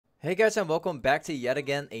Hey guys, and welcome back to yet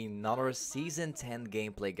again another Season 10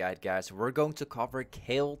 gameplay guide, guys. We're going to cover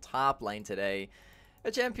Kayle top lane today.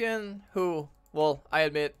 A champion who, well, I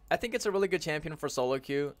admit, I think it's a really good champion for solo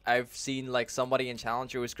queue. I've seen like somebody in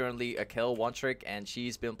Challenger who's currently a Kayle one trick, and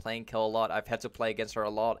she's been playing Kayle a lot. I've had to play against her a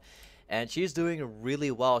lot, and she's doing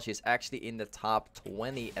really well. She's actually in the top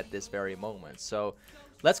 20 at this very moment. So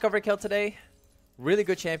let's cover Kayle today. Really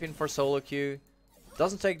good champion for solo queue.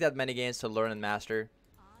 Doesn't take that many games to learn and master.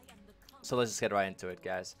 So let's just get right into it,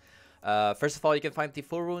 guys. First of all, you can find the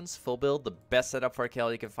full runes, full build, the best setup for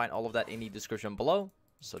Kayle. You can find all of that in the description below.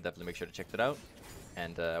 So definitely make sure to check that out.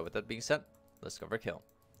 And with that being said, let's cover Kayle.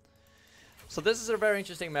 So this is a very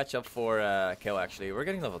interesting matchup for Kayle, actually. We're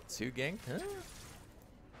getting level 2 ganked. Huh?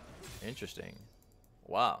 Interesting.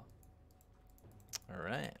 Wow.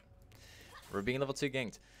 Alright. We're being level 2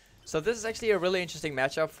 ganked. So this is actually a really interesting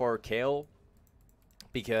matchup for Kayle.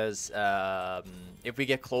 Because if we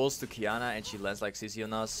get close to Qiyana and she lands like CC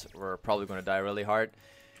on us, we're probably going to die really hard.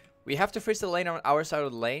 We have to freeze the lane on our side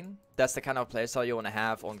of the lane. That's the kind of playstyle you want to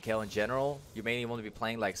have on Kayle in general. You mainly want to be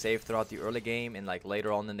playing like safe throughout the early game, and like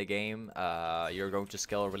later on in the game, you're going to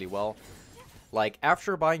scale really well. Like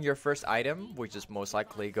after buying your first item, which is most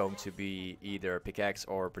likely going to be either pickaxe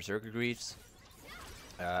or berserker greaves.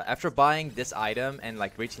 After buying this item and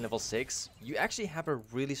like reaching level 6, you actually have a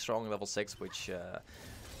really strong level 6, which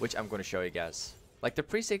I'm going to show you guys. Like the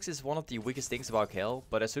pre-6 is one of the weakest things about Kayle,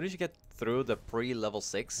 but as soon as you get through the pre-level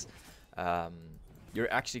 6,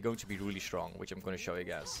 you're actually going to be really strong, which I'm going to show you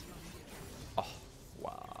guys. Oh,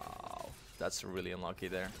 wow. That's really unlucky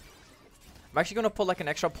there. I'm actually going to put like an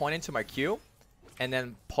extra point into my Q and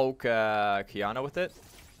then poke Qiyana with it.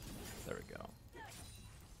 There we go.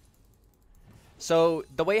 So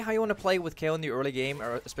the way how you want to play with Kayle in the early game,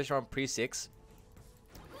 or especially around pre-6,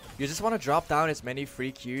 you just want to drop down as many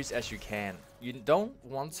free Qs as you can. You don't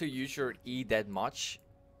want to use your E that much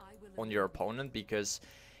on your opponent, because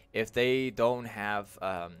if they don't have,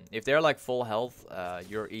 if they're like full health,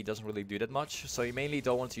 your E doesn't really do that much. So you mainly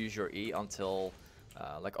don't want to use your E until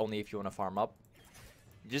like only if you want to farm up.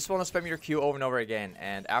 You just want to spam your Q over and over again,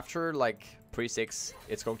 and after like pre-6,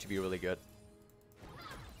 it's going to be really good.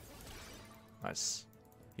 Nice.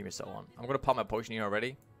 He missed that one. I'm gonna pop my potion here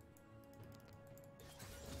already.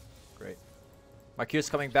 Great. My Q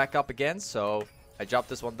is coming back up again, so I drop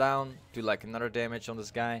this one down, do like another damage on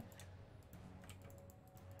this guy.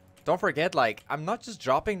 Don't forget, like, I'm not just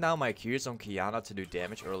dropping down my Qs on Qiyana to do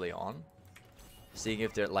damage early on, seeing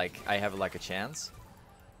if they're like I have like a chance.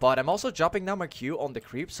 But I'm also dropping down my Q on the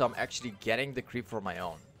creep, so I'm actually getting the creep for my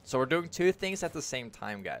own. So we're doing two things at the same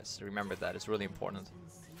time, guys. Remember that, it's really important.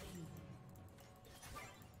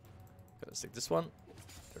 Let's take this one.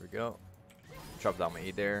 There we go. Drop down my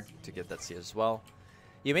E there to get that C as well.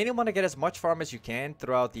 You mainly want to get as much farm as you can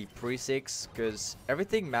throughout the pre-6, because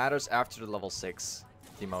everything matters after the level 6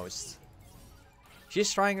 the most.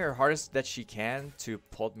 She's trying her hardest that she can to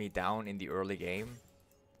put me down in the early game.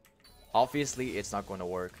 Obviously, it's not going to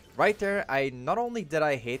work. Right there, not only did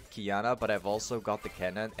I hit Qiyana, but I've also got the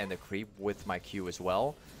cannon and the creep with my Q as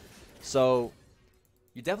well. So,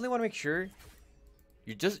 you definitely want to make sure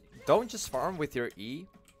you don't just farm with your E,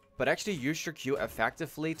 but actually use your Q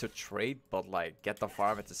effectively to trade, but like get the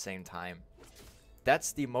farm at the same time.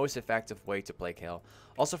 That's the most effective way to play Kayle.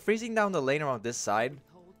 Also, freezing down the lane around this side,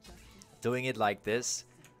 doing it like this,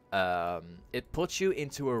 it puts you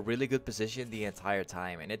into a really good position the entire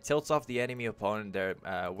time, and it tilts off the enemy opponent there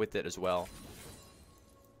with it as well.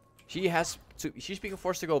 She's being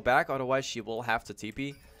forced to go back, otherwise she will have to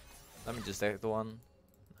TP. Let me just take the one.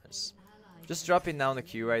 Nice. Just dropping down the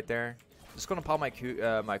Q right there. Just gonna pop my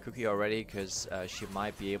cookie already, because she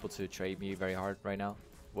might be able to trade me very hard right now.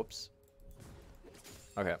 Whoops.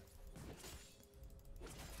 Okay.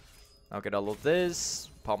 I'll get all of this.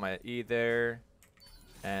 Pop my E there.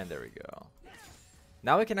 And there we go.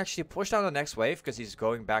 Now we can actually push down the next wave, because he's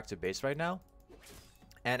going back to base right now.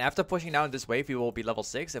 And after pushing down this wave, we will be level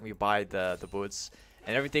 6, and we buy the boots.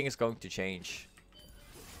 And everything is going to change.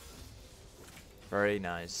 Very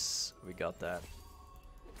nice. We got that.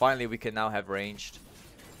 Finally, we can now have ranged.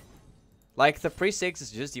 Like, the pre-6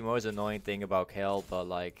 is just the most annoying thing about Kayle, but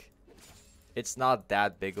like, it's not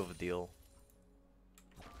that big of a deal.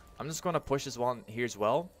 I'm just gonna push this one here as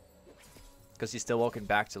well, because he's still walking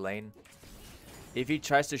back to lane. If he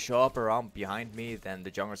tries to show up around behind me, then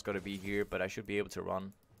the jungler's gonna be here, but I should be able to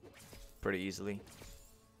run pretty easily.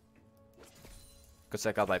 Because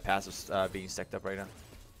I got my passives being stacked up right now.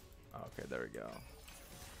 Okay, there we go.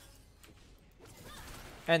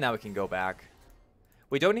 And now we can go back.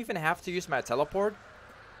 We don't even have to use my teleport,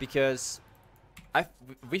 because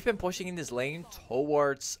we've been pushing in this lane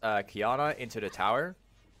towards Kiana into the tower.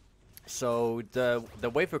 So the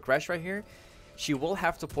wave will crash right here. She will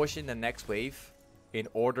have to push in the next wave in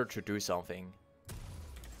order to do something.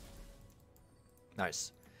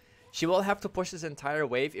 Nice. She will have to push this entire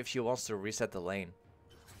wave if she wants to reset the lane.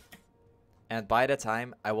 And by that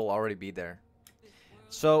time, I will already be there.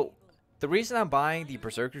 So the reason I'm buying the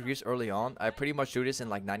berserker greaves early on, I pretty much do this in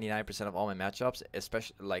like 99% of all my matchups,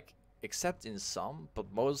 especially like except in some,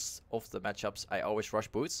 but most of the matchups I always rush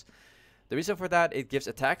boots. The reason for that, it gives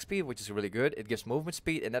attack speed, which is really good. It gives movement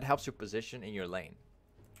speed, and that helps you position in your lane.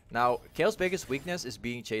 Now, Kayle's biggest weakness is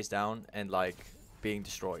being chased down and like being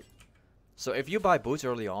destroyed. So if you buy boots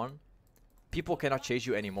early on, people cannot chase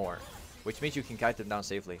you anymore, which means you can kite them down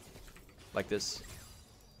safely, like this.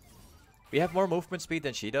 We have more movement speed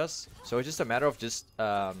than she does, so it's just a matter of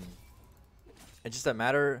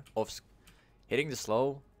hitting the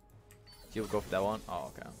slow. She'll go for that one. Oh,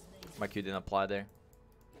 okay. My Q didn't apply there.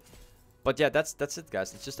 But yeah, that's it,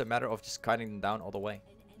 guys. It's just a matter of just kiting them down all the way.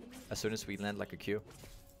 As soon as we land like a Q.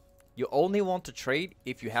 You only want to trade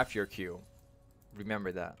if you have your Q.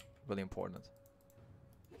 Remember that. Really important.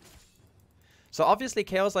 So obviously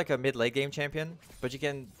Kayle's like a mid-late game champion, but you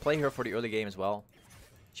can play her for the early game as well.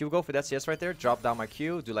 She will go for that CS right there, drop down my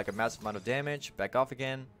Q, do like a massive amount of damage, back off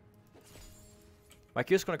again. My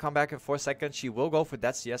Q is going to come back in 4 seconds. She will go for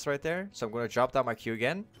that CS right there, so I'm going to drop down my Q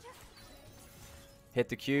again. Hit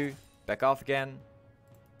the Q, back off again.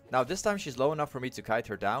 Now this time she's low enough for me to kite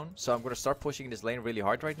her down, so I'm going to start pushing this lane really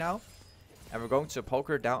hard right now. And we're going to poke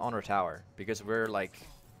her down on her tower, because we're like...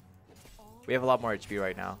 we have a lot more HP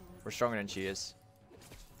right now. We're stronger than she is.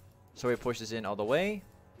 So we push this in all the way.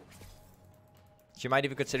 She might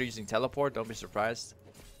even consider using teleport, don't be surprised.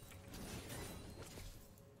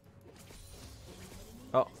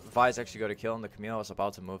 Oh, Vi's actually got a kill on the Camille. I was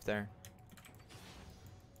about to move there.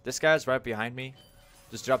 This guy's right behind me.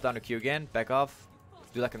 Just drop down the Q again, back off.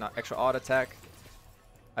 Do like an extra auto attack.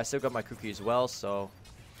 I still got my cookie as well, so...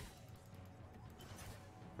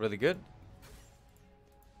 really good.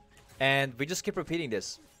 And we just keep repeating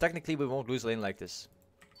this. Technically, we won't lose lane like this.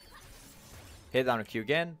 Hit down the Q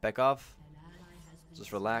again, back off.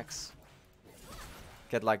 Just relax.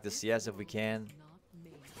 Get like the CS if we can.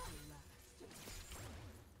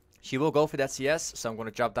 She will go for that CS, so I'm going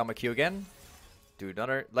to drop down my Q again. Do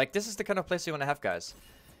another. Like, this is the kind of place you want to have, guys.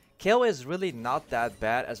 Kayle is really not that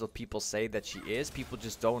bad as what people say that she is. People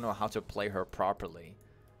just don't know how to play her properly.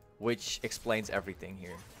 Which explains everything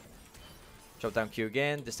here. Drop down Q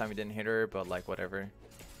again. This time we didn't hit her, but like, whatever.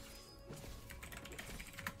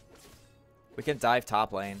 We can dive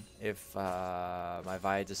top lane if my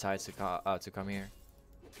Vi decides to come here.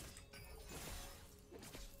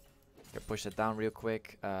 Okay, push it down real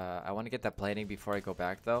quick. I want to get that plating before I go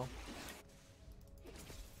back, though.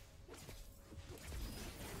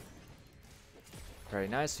 Very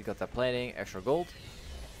nice. You got that plating. Extra gold.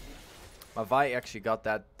 My Vi actually got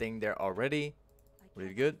that thing there already.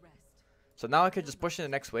 Really good. So now I can just push in the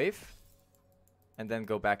next wave. And then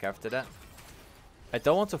go back after that. I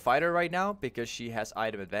don't want to fight her right now because she has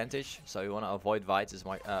item advantage. So you want to avoid Vites as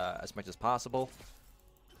much as possible.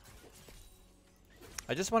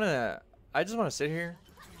 I just want to sit here,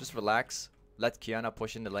 just relax, let Kiana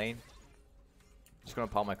push in the lane. Just gonna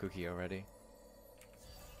pop my cookie already.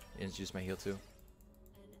 And use my heal too.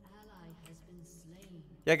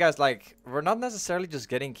 Yeah, guys, like we're not necessarily just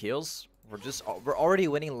getting kills. We're already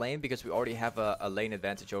winning lane because we already have a lane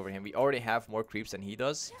advantage over him. We already have more creeps than he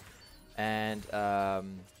does, and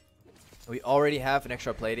we already have an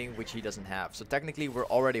extra plating which he doesn't have. So technically, we're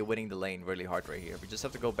already winning the lane really hard right here. We just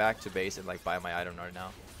have to go back to base and like buy my item right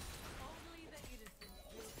now.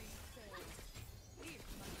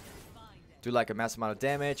 Do like a massive amount of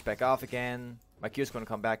damage, back off again. My Q is going to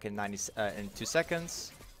come back in 2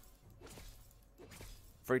 seconds.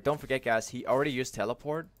 Don't forget, guys, he already used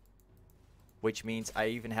teleport, which means I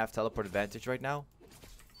even have teleport advantage right now.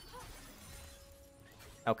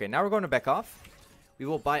 Okay, now we're going to back off. We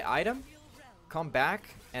will buy item, come back,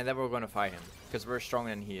 and then we're going to fight him because we're stronger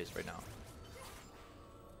than he is right now.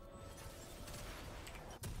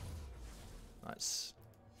 Nice.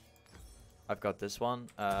 I've got this one.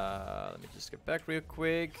 Let me just get back real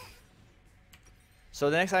quick. So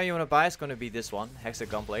the next item you want to buy is going to be this one, hextech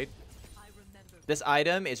gunblade. This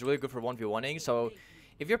item is really good for 1v1ing. So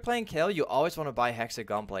if you're playing Kayle, you always want to buy hextech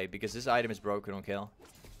gunblade because this item is broken on Kayle.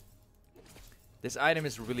 This item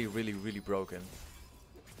is really, really, really broken.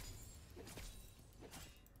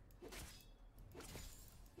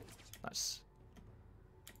 Nice.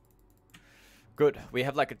 Good. We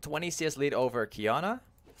have like a 20 CS lead over Kiana.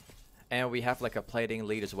 And we have like a plating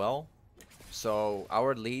lead as well. So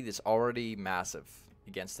our lead is already massive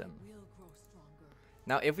against him.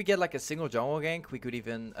 Now, if we get like a single jungle gank, we could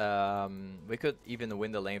even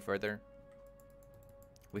win the lane further.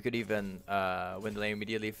 We could even win the lane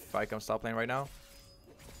immediately if I come top lane right now.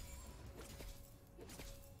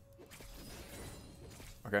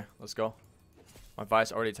 Okay, let's go. My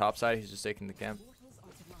Vi's already topside. He's just taking the camp.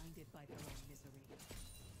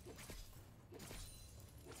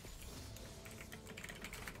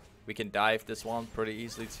 We can dive this one pretty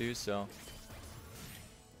easily too, so.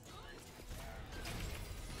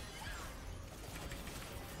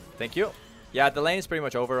 Thank you. Yeah, the lane is pretty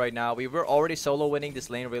much over right now. We were already solo winning this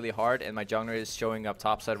lane really hard, and my jungler is showing up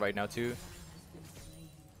topside right now too.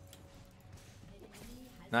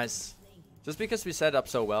 Nice. Just because we set up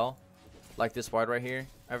so well. Like this ward right here.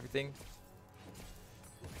 Everything.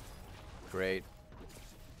 Great.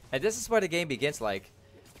 And this is where the game begins. Like,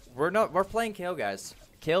 we're playing Kayle, guys.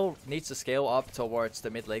 Kayle needs to scale up towards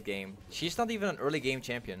the mid-late game. She's not even an early game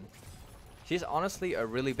champion. She's honestly a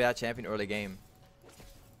really bad champion early game.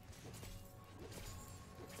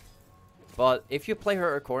 But if you play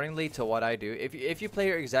her accordingly to what I do, if you play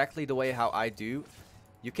her exactly the way how I do,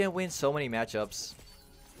 you can win so many matchups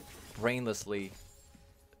brainlessly.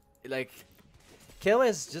 Like, Kayle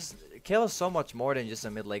is so much more than just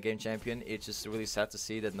a mid-late game champion. It's just really sad to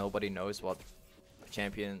see that nobody knows what kind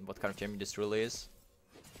of champion this really is.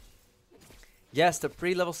 Yes, the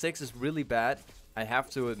pre-level 6 is really bad, I have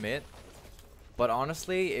to admit. But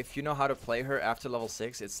honestly, if you know how to play her after level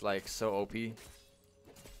 6, it's like so OP.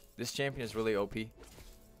 This champion is really OP. Okay,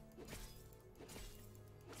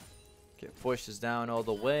 push this down all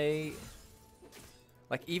the way.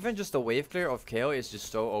 Like, even just the wave clear of Kayle is just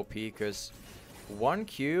so OP because one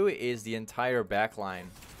Q is the entire backline.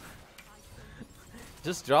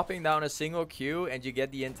 Just dropping down a single Q and you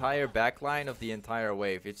get the entire backline of the entire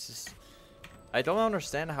wave. It's just, I don't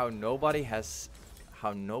understand how nobody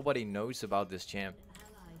knows about this champ.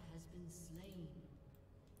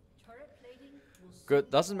 Good.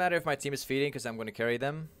 Doesn't matter if my team is feeding because I'm going to carry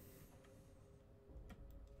them.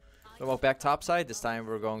 So we'll back topside. This time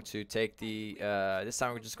we're going to take the. This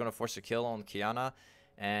time we're just going to force a kill on Qiyana,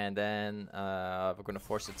 and then we're going to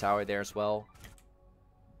force the tower there as well.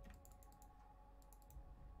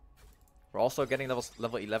 We're also getting level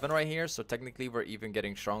 11 right here, so technically we're even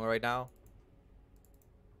getting stronger right now.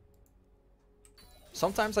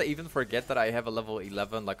 Sometimes I even forget that I have a level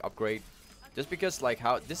 11 like upgrade, just because like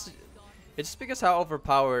how this is. It's just because how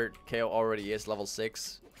overpowered Kayle already is. Level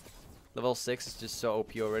 6. Level 6 is just so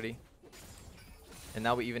OP already. And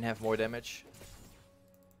now we even have more damage.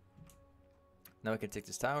 Now we can take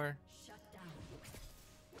this tower.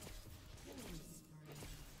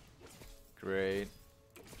 Great.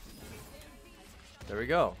 There we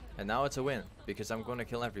go. And now it's a win because I'm going to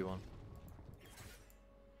kill everyone.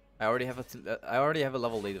 I already have a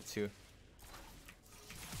level lead of 2.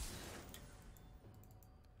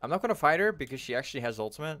 I'm not gonna fight her because she actually has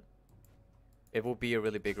ultimate. It will be a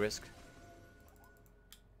really big risk.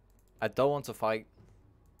 I don't want to fight.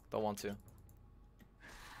 Don't want to.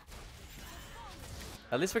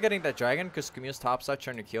 At least we're getting that dragon because Camille's topside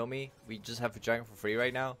trying to kill me. We just have a dragon for free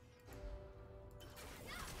right now.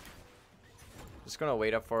 Just gonna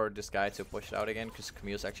wait up for this guy to push it out again because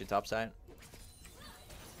Camille's actually topside.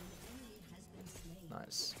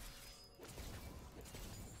 Nice.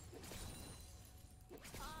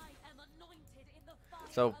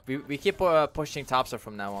 So we keep pushing topside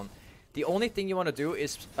from now on. The only thing you want to do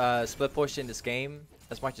is split push in this game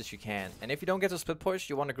as much as you can. And if you don't get to split push,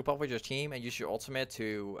 you want to group up with your team and use your ultimate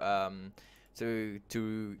to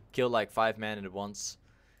kill like 5 men at once.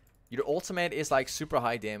 Your ultimate is like super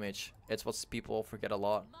high damage. It's what people forget a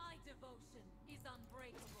lot.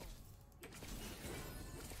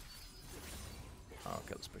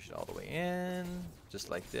 Okay, let's push it all the way in, just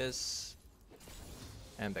like this,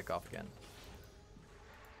 and back off again.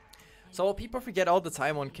 So what people forget all the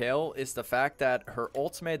time on Kayle is the fact that her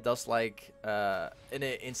ultimate does like an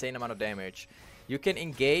insane amount of damage. You can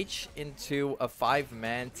engage into a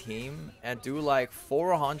 5-man team and do like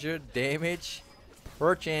 400 damage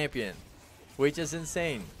per champion, which is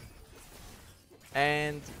insane.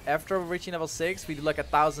 And after reaching level 6, we do like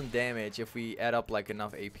 1000 damage if we add up like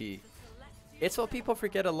enough AP. It's what people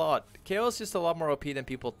forget a lot. Kayle is just a lot more OP than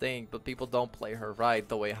people think, but people don't play her right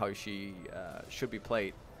the way how she should be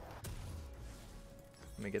played.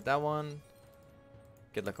 Let me get that one.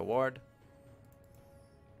 Get like a ward.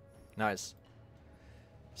 Nice.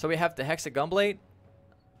 So we have the hextech gunblade.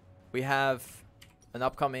 We have an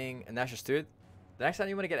upcoming nashor. The next time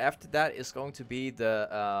you want to get after that is going to be the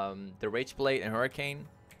rageblade and hurricane.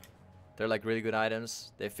 They're like really good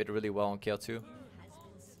items. They fit really well on Kayle too.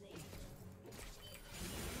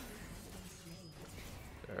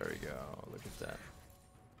 There we go. Look at that.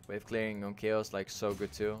 Wave clearing on Kayle is like so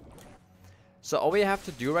good too. So all we have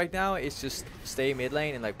to do right now is just stay mid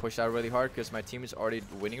lane and like push out really hard, because my team is already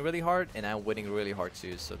winning really hard and I'm winning really hard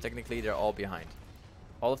too. So technically they're all behind.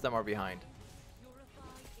 All of them are behind.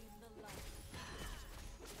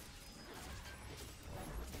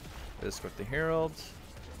 Let's go with the Herald.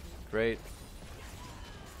 Great.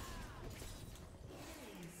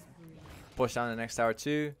 Push down the next tower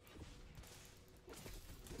too.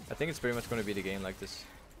 I think it's pretty much going to be the game like this.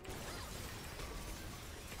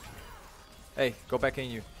 Hey, go back in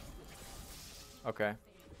you. Okay.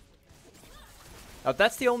 Now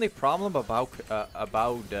that's the only problem about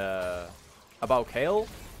Kayle.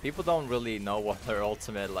 People don't really know what their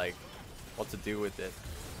ultimate, like, what to do with it.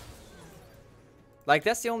 Like,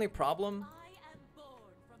 that's the only problem.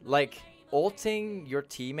 Like, ulting your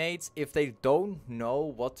teammates, if they don't know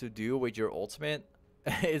what to do with your ultimate,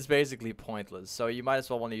 it's basically pointless. So you might as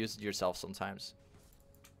well want to use it yourself sometimes.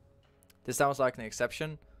 This sounds like an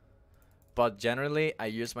exception, but generally I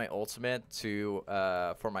use my ultimate to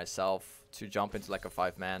for myself to jump into like a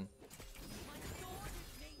 5-man.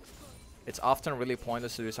 It's often really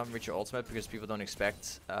pointless to do something with your ultimate because people don't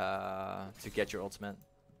expect to get your ultimate.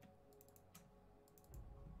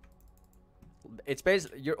 It's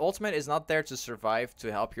basically, your ultimate is not there to survive, to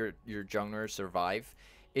help your jungler survive.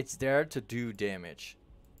 It's there to do damage.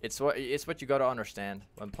 It's what you gotta understand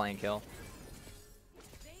when playing Kayle.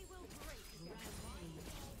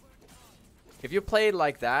 If you play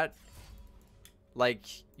like that, like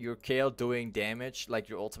your Kayle doing damage, like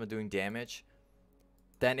your ultimate doing damage,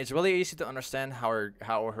 then it's really easy to understand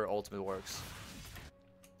how her ultimate works.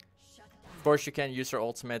 Of course, you can use her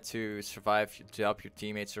ultimate to survive, to help your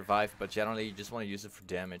teammates survive, but generally you just want to use it for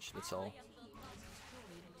damage, that's all.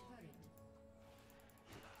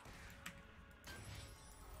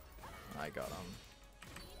 I got him.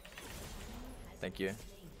 Thank you.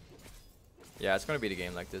 Yeah, it's gonna be the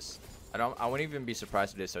game like this. I wouldn't even be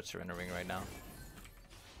surprised if they start surrendering right now.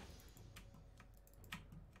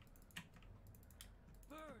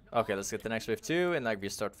 Okay, let's get the next wave too, and like we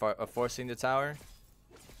start forcing the tower.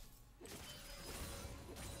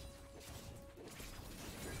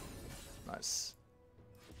 Nice.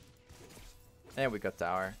 And we got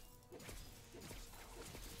tower.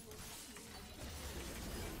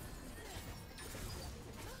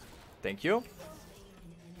 Thank you.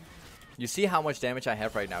 You see how much damage I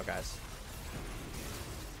have right now, guys.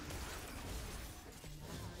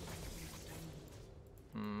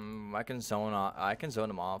 I can zone off. I can zone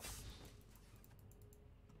him off.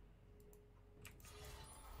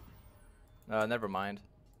 Never mind.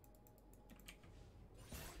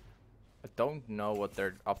 I don't know what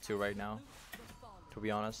they're up to right now, to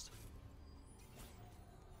be honest.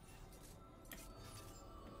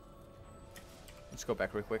 Let's go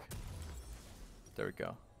back real quick. There we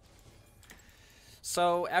go.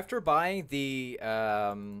 So after buying the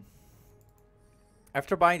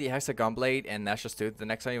hextech gunblade and nashor 2, the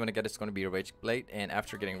next time you want to get is going to be a rageblade. And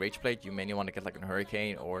after getting rageblade, you mainly want to get like a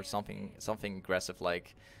hurricane or something aggressive,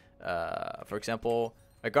 like for example,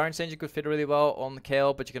 a Guardian Sage could fit really well on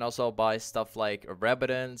Kayle, but you can also buy stuff like a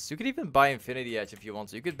Rabidance. You could even buy Infinity Edge if you want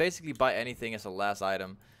to. You could basically buy anything as a last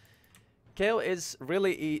item. Kayle is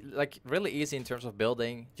really really easy in terms of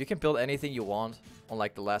building. You can build anything you want on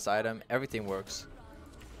like the last item. Everything works.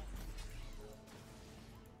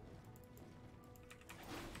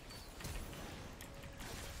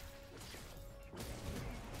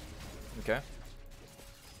 Okay.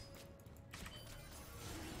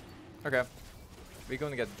 Okay. We're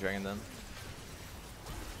going to get the dragon then.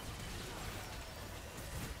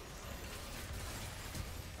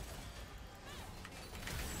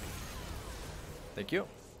 Thank you.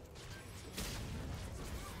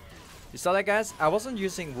 You saw that, guys? I wasn't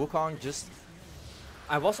using Wukong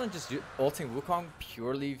I wasn't just ulting Wukong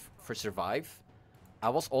purely for survive. I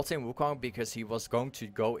was ulting Wukong because he was going to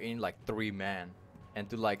go in like 3-man and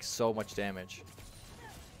do like so much damage.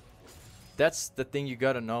 That's the thing you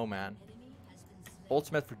gotta know, man.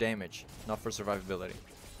 Ultimate for damage, not for survivability.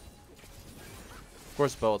 Of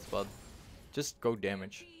course both, but just go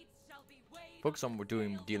damage. Focus on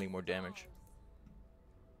dealing more damage.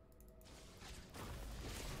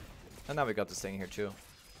 And now we got this thing here too.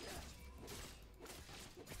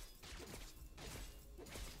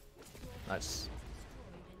 Nice.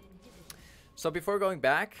 So before going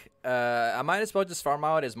back, I might as well just farm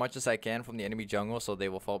out as much as I can from the enemy jungle so they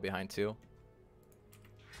will fall behind too.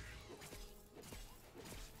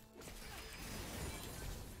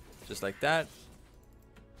 Just like that.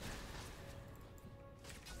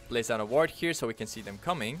 Place down a ward here so we can see them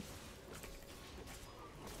coming.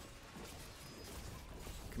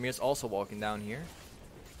 Camille's also walking down here.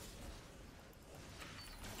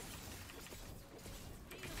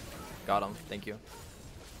 Got him. Thank you.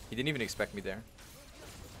 He didn't even expect me there.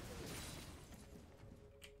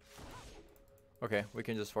 Okay, we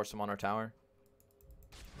can just force him on our tower.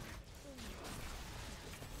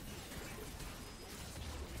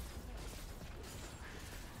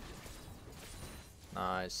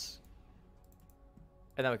 Nice.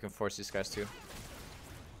 And then we can force these guys too.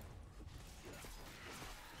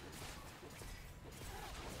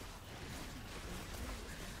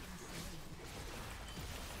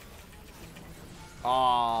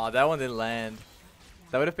 Aw, that one didn't land.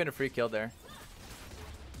 That would have been a free kill there.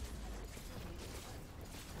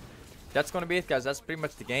 That's gonna be it, guys. That's pretty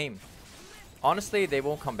much the game. Honestly, they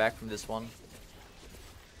won't come back from this one.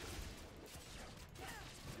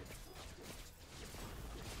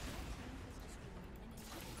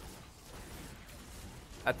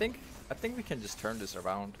 I think we can just turn this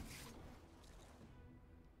around.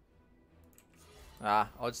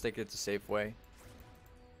 I'll just take it the safe way.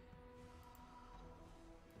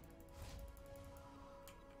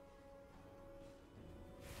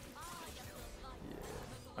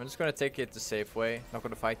 I'm just gonna take it the safe way. Not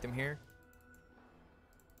gonna fight them here.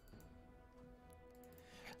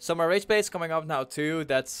 So my rageblade is coming up now too.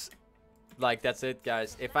 That's it,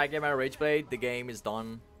 guys. If I get my rageblade, the game is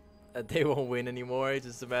done. They won't win anymore. It's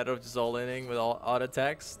just a matter of just all-inning with all auto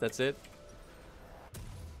attacks. That's it.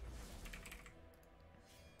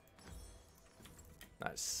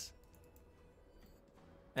 Nice.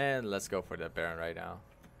 And let's go for that Baron right now.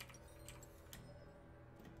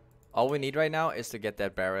 All we need right now is to get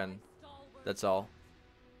that Baron. That's all.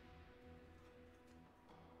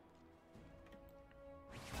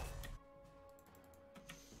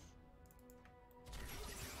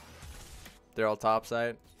 They're all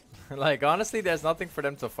topside. Like, honestly, there's nothing for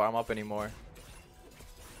them to farm up anymore.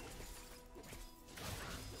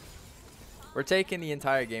 We're taking the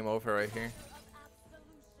entire game over right here.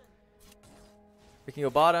 We can go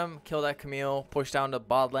bottom, kill that Camille, push down the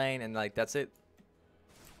bot lane, and like, that's it.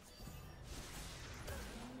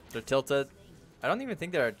 They're tilted. I don't even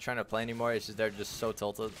think they're trying to play anymore. It's just they're just so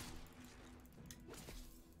tilted.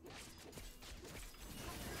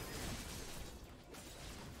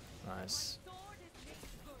 Nice.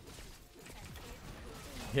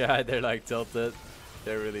 Yeah, they're like tilted.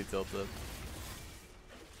 They're really tilted.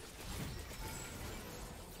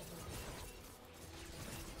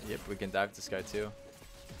 Yep, we can dive this guy too.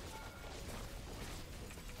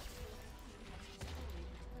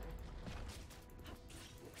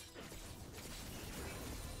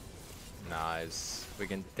 Nice. We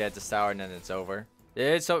can dead this tower and then it's over.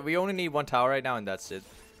 Yeah, so we only need one tower right now and that's it.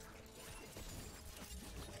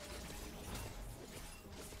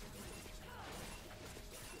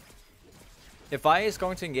 If Vi is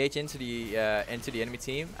going to engage into the enemy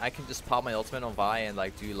team, I can just pop my ultimate on Vi and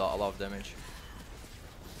like do a lot of damage.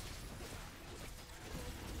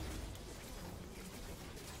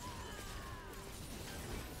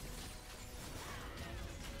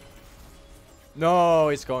 No,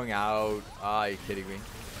 it's going out. Ah, you're kidding me.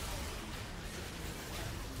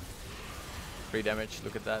 3 damage.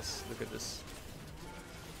 Look at this. Look at this.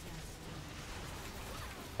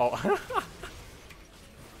 Oh.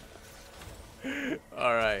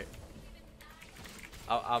 Alright.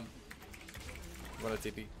 I'm gonna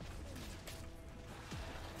TP.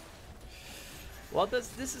 Well,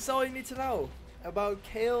 this is all you need to know about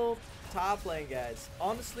Kayle top lane, guys.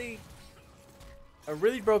 Honestly, a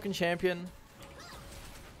really broken champion.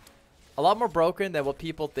 A lot more broken than what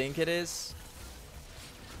people think it is.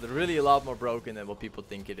 They're really a lot more broken than what people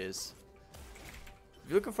think it is. If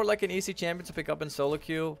you're looking for like an easy champion to pick up in solo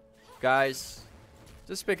queue, guys,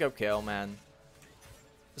 just pick up Kayle, man.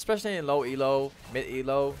 Especially in low elo, mid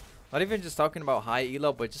elo. Not even just talking about high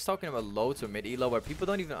elo, but just talking about low to mid elo, where people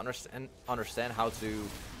don't even understand how to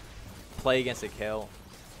play against a Kayle.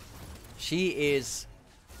 She is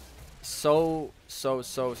so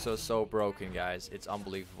broken, guys. It's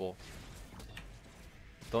unbelievable.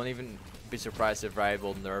 Don't even be surprised if Riot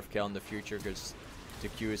will nerf Kayle in the future, because the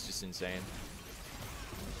Q is just insane.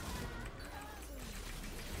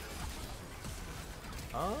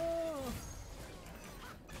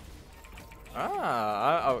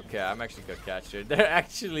 Okay, I'm actually gonna catch it.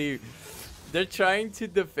 They're trying to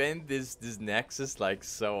defend this Nexus like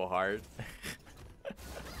so hard.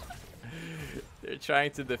 They're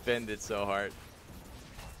trying to defend it so hard.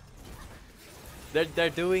 They're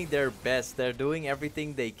doing their best. They're doing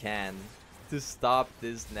everything they can to stop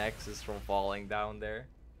this Nexus from falling down there.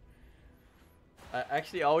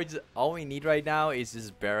 Actually, all we need right now is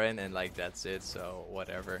this Baron, and like that's it. So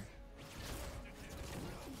whatever.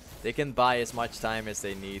 They can buy as much time as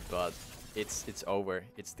they need, but it's over.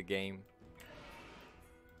 It's the game.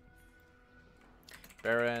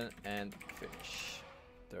 Baron and finish.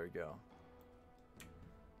 There we go.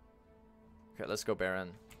 Okay, let's go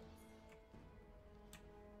Baron.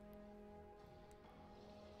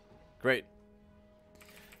 Great.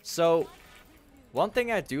 So, one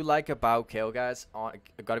thing I do like about Kayle, guys, I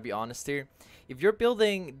gotta be honest here. If you're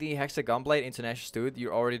building the hextech gunblade into nashor Stud,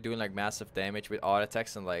 you're already doing like massive damage with auto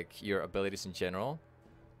attacks and like your abilities in general.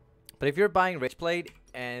 But if you're buying rageblade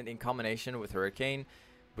and in combination with hurricane,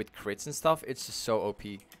 with crits and stuff, it's just so OP.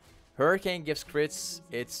 Hurricane gives crits.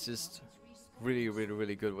 It's just really, really,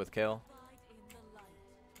 really good with Kayle.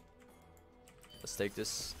 Let's take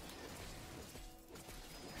this.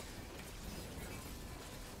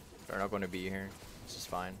 They're not going to be here. This is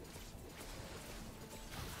fine.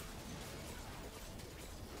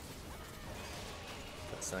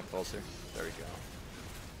 Let's stand closer. There we go.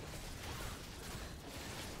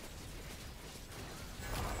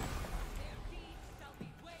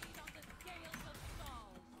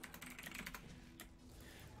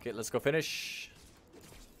 Okay, let's go finish.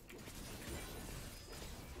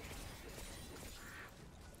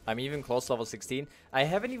 I'm even close to level 16. I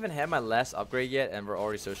haven't even had my last upgrade yet, and we're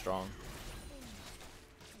already so strong.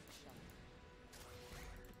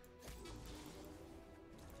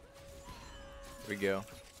 Here we go.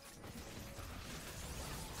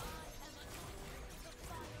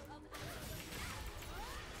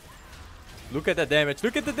 Look at that damage.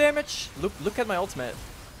 Look at the damage. Look at my ultimate.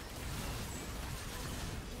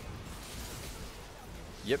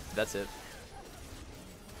 Yep, that's it.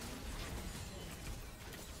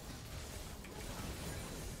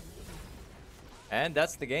 And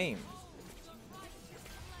that's the game.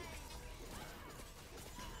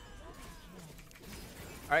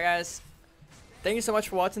 Alright guys, thank you so much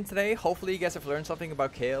for watching today. Hopefully you guys have learned something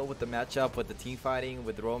about Kayle with the matchup, with the team fighting,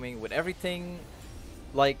 with roaming, with everything.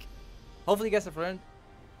 Like, hopefully you guys have learned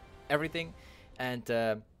everything. And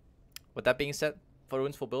with that being said, for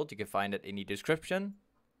Rune's full build, you can find it in the description.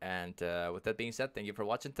 And with that being said, thank you for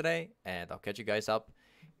watching today. And I'll catch you guys up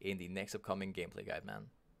in the next upcoming gameplay guide, man.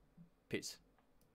 Peace.